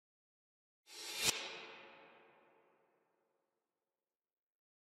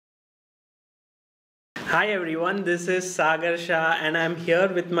Hi everyone, this is Sagar Shah and I'm here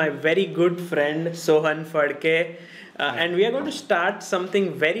with my very good friend Sohan Phadke, and we are going to start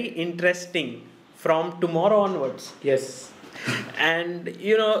something very interesting from tomorrow onwards. Yes. And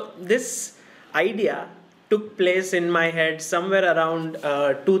this idea took place in my head somewhere around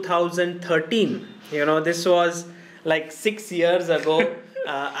 2013. This was like 6 years ago.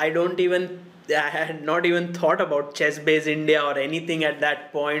 I had not even thought about ChessBase India or anything at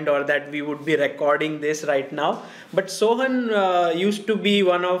that point, or that we would be recording this right now. But Sohan used to be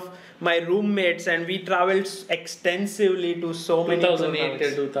one of my roommates, and we traveled extensively to so many 2008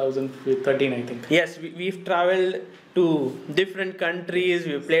 tournaments. till 2013, I think. Yes, we've traveled to different countries,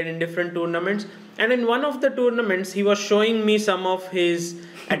 we played in different tournaments, and in one of the tournaments, he was showing me some of his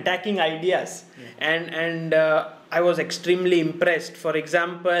attacking ideas, and I was extremely impressed. For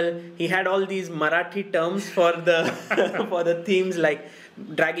example, he had all these Marathi terms for the for the themes, like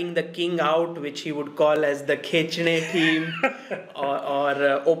dragging the king out, which he would call as the khechne theme, or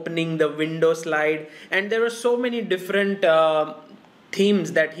opening the window slide, and there were so many different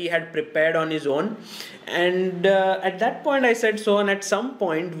themes that he had prepared on his own. And at that point I said, so, and at some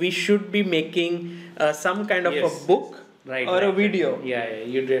point we should be making some kind of Yes. a book, Right. or a video. Yeah,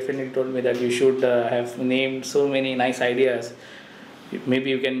 you definitely told me that you should have named so many nice ideas. Maybe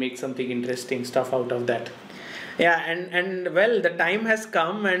you can make something interesting stuff out of that. Yeah, and well, the time has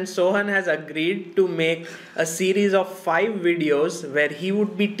come, and Sohan has agreed to make a series of 5 videos where he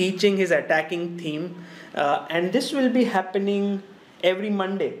would be teaching his attacking theme, and this will be happening every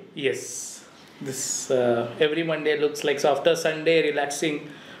Monday. Yes. This every Monday looks like, so after Sunday, relaxing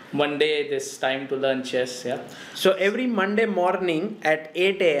Monday, this time to learn chess. Yeah. So every Monday morning at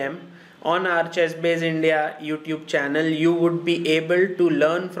 8 a.m. on our ChessBase India YouTube channel, you would be able to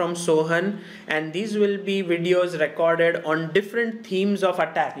learn from Sohan, and these will be videos recorded on different themes of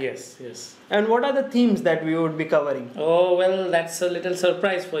attack. Yes. Yes. And what are the themes that we would be covering? Oh well, that's a little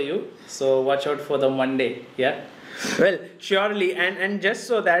surprise for you. So watch out for the Monday. Yeah. Well, surely, and just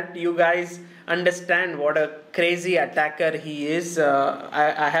so that you guys understand what a crazy attacker he is,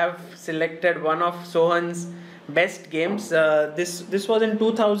 I have selected one of Sohan's best games. This was in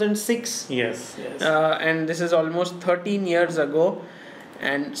 2006. Yes. Yes. And this is almost 13 years ago.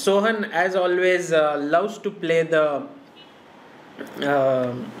 And Sohan, as always, loves to play the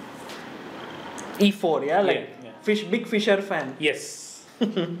E4, yeah, like Yeah. big Fisher fan. Yes.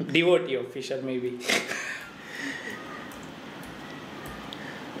 Devotee of Fisher, maybe.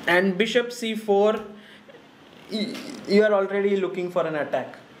 And bishop c4, you are already looking for an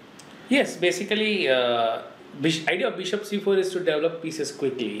attack. Yes, basically, idea of bishop c4 is to develop pieces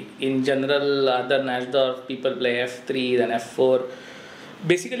quickly. In general, other Nasdorf people play f3, then f4.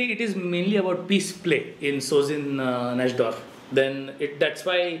 Basically, it is mainly about piece play in Sozin Nasdorf. That's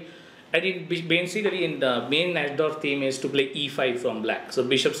why I think basically in the main Nasdorf theme is to play e5 from black. So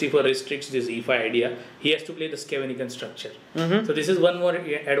bishop c4 restricts this e5 idea. He has to play the Skevenikan structure. So this is one more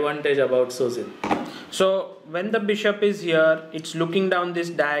advantage about Sozin. So when the bishop is here, it's looking down this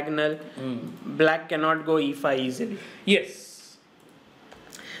diagonal. Black cannot go e5 easily. Yes.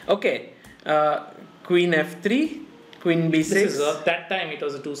 Okay, queen f3, queen b6. This is that time it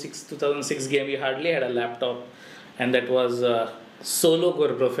was a 2006 game. We hardly had a laptop, and that was solo core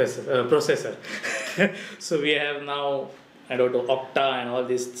processor. So we have now, I don't know, Octa and all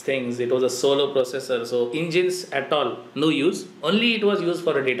these things. It was a solo processor, so engines at all no use. Only it was used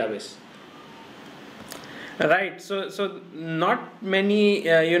for a database. Right, so not many,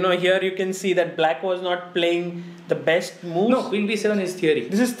 here you can see that black was not playing the best moves. No, queen b7 is theory.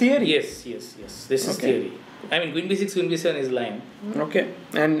 This is theory. Yes. This is theory. I mean, queen b6, queen b7 is line. Okay,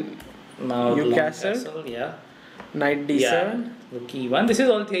 and Now you long castle. Yeah. Knight d7. Yeah. Rook e1. This is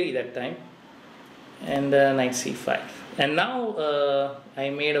all theory that time. And knight c5. And now I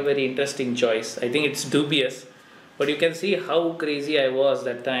made a very interesting choice. I think it's dubious, but you can see how crazy I was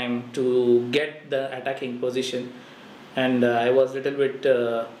that time to get the attacking position. And I was a little bit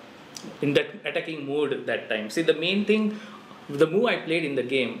in that attacking mood that time. See, the main thing, the move I played in the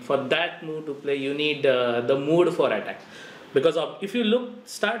game, for that move to play, you need the mood for attack. Because if you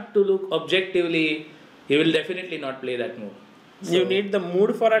start to look objectively, you will definitely not play that move. So, you need the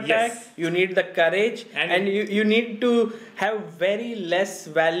mood for attack, yes. you need the courage, and you need to have very less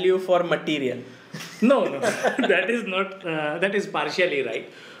value for material. No, that is not, that is partially right.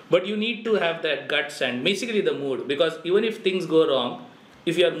 But you need to have that guts and basically the mood, because even if things go wrong,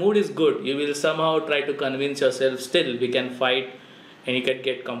 if your mood is good, you will somehow try to convince yourself, still we can fight and you can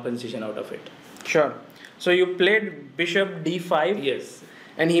get compensation out of it. Sure. So you played bishop d5. Yes.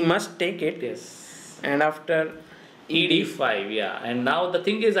 And he must take it. Yes. And after ed5, yeah. And now the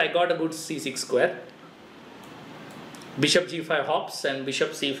thing is, I got a good c6 square. bishop g5 hops, and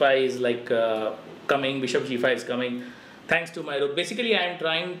bishop c5 is like coming, bishop g5 is coming. Thanks to my rook. Basically, I am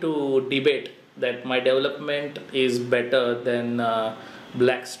trying to debate that my development is better than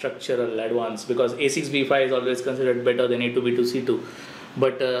black structural advance, because a6 b5 is always considered better than a2 b2 c2.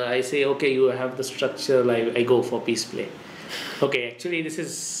 But I say, okay, you have the structure, I go for piece play. Okay, actually this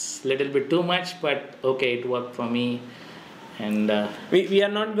is little bit too much, but okay, it worked for me. And we are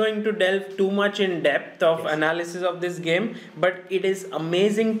not going to delve too much in depth of analysis of this game, but it is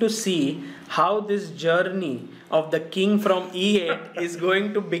amazing to see how this journey of the king from e8 is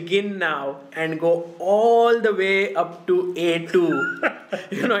going to begin now and go all the way up to a2.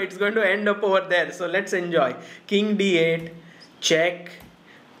 It's going to end up over there. So let's enjoy. King d8, check,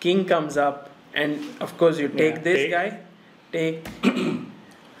 king comes up, and of course you take this guy, take.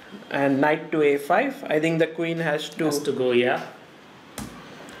 And knight to a5. I think the queen has to go. Yeah.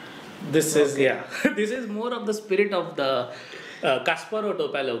 This is this is more of the spirit of the Kasparov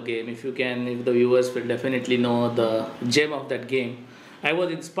Topalov game. If the viewers will definitely know the gem of that game. I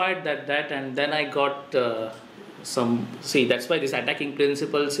was inspired that, and then I got some. See, that's why these attacking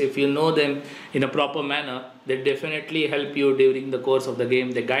principles, if you know them in a proper manner, they definitely help you during the course of the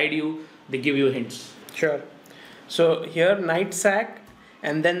game. They guide you. They give you hints. Sure. So here knight sack.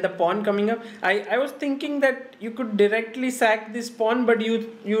 And then the pawn coming up. I was thinking that you could directly sack this pawn, but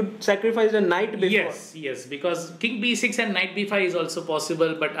you sacrificed a knight before. Yes, because king b6 and knight b5 is also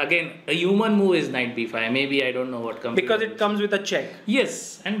possible, but again, a human move is knight b5. Maybe I don't know what comes. Because it comes with a check.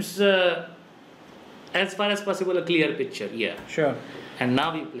 Yes, and as far as possible, a clear picture. Yeah. Sure. And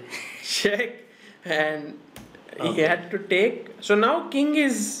now we play check, and he had to take. So now king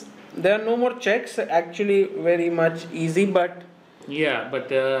is, there are no more checks. Actually, very much easy, but. Yeah,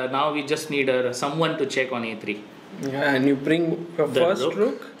 but now we just need someone to check on a3. Yeah, and you bring your first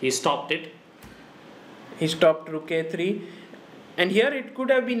rook. He stopped it. He stopped rook a3. And here it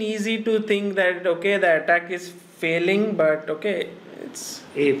could have been easy to think that, okay, the attack is failing, but okay, it's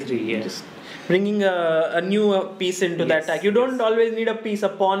a3, yeah. Just bringing a new piece into the attack. You don't always need a piece. A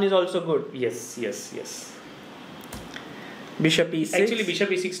pawn is also good. Yes. Bishop e6. Actually, bishop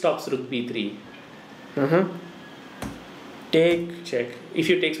e6 stops rook b3. Take, check. If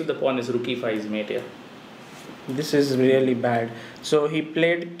you takes with the pawn, is rook e5 is mate here. This is really bad. So he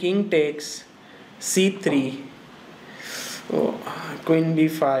played king takes, c3, queen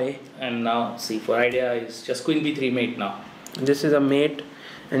b5. And now c4 idea is just queen b3 mate now. This is a mate.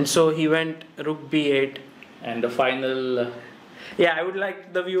 And so he went rook b8. And the final... yeah, I would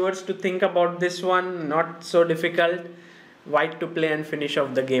like the viewers to think about this one. Not so difficult. White to play and finish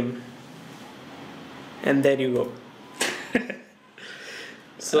off the game. And there you go.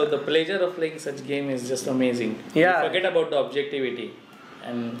 So the pleasure of playing such game is just amazing. Yeah. You forget about the objectivity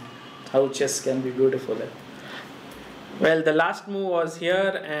and how chess can be beautiful. Well, the last move was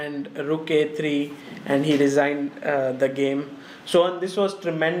here and rook a3, and he resigned the game. So this was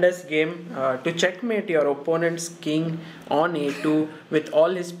tremendous game. To checkmate your opponent's king on a2 with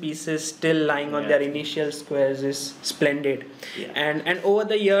all his pieces still lying on their initial squares is splendid. Yeah. And over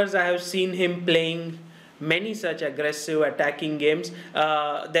the years I have seen him playing many such aggressive attacking games.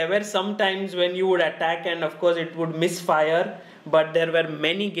 There were some times when you would attack and of course it would misfire, but there were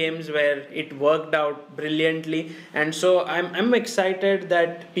many games where it worked out brilliantly. And so I'm excited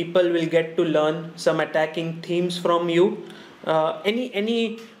that people will get to learn some attacking themes from you.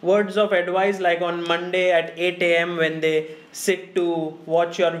 Any words of advice, like on Monday at 8 a.m. when they sit to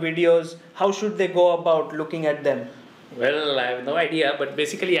watch your videos, how should they go about looking at them? Well, I have no idea, but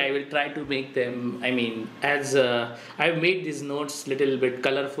basically I will try to make them, as I've made these notes little bit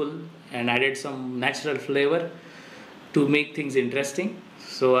colorful and added some natural flavor to make things interesting.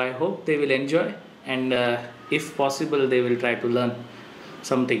 So I hope they will enjoy, and if possible they will try to learn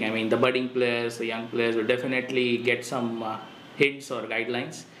something. The budding players, the young players will definitely get some hints or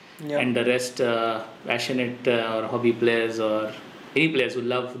guidelines, and the rest passionate or hobby players or any players who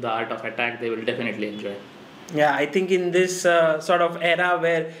love the art of attack, they will definitely enjoy. Yeah, I think in this sort of era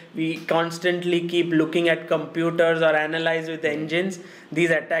where we constantly keep looking at computers or analyze with engines, these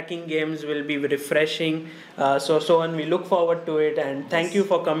attacking games will be refreshing. So Sohan, we look forward to it, and thank you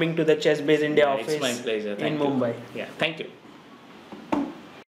for coming to the ChessBase India office. It's my pleasure. Thank in you. Mumbai. Yeah, thank you.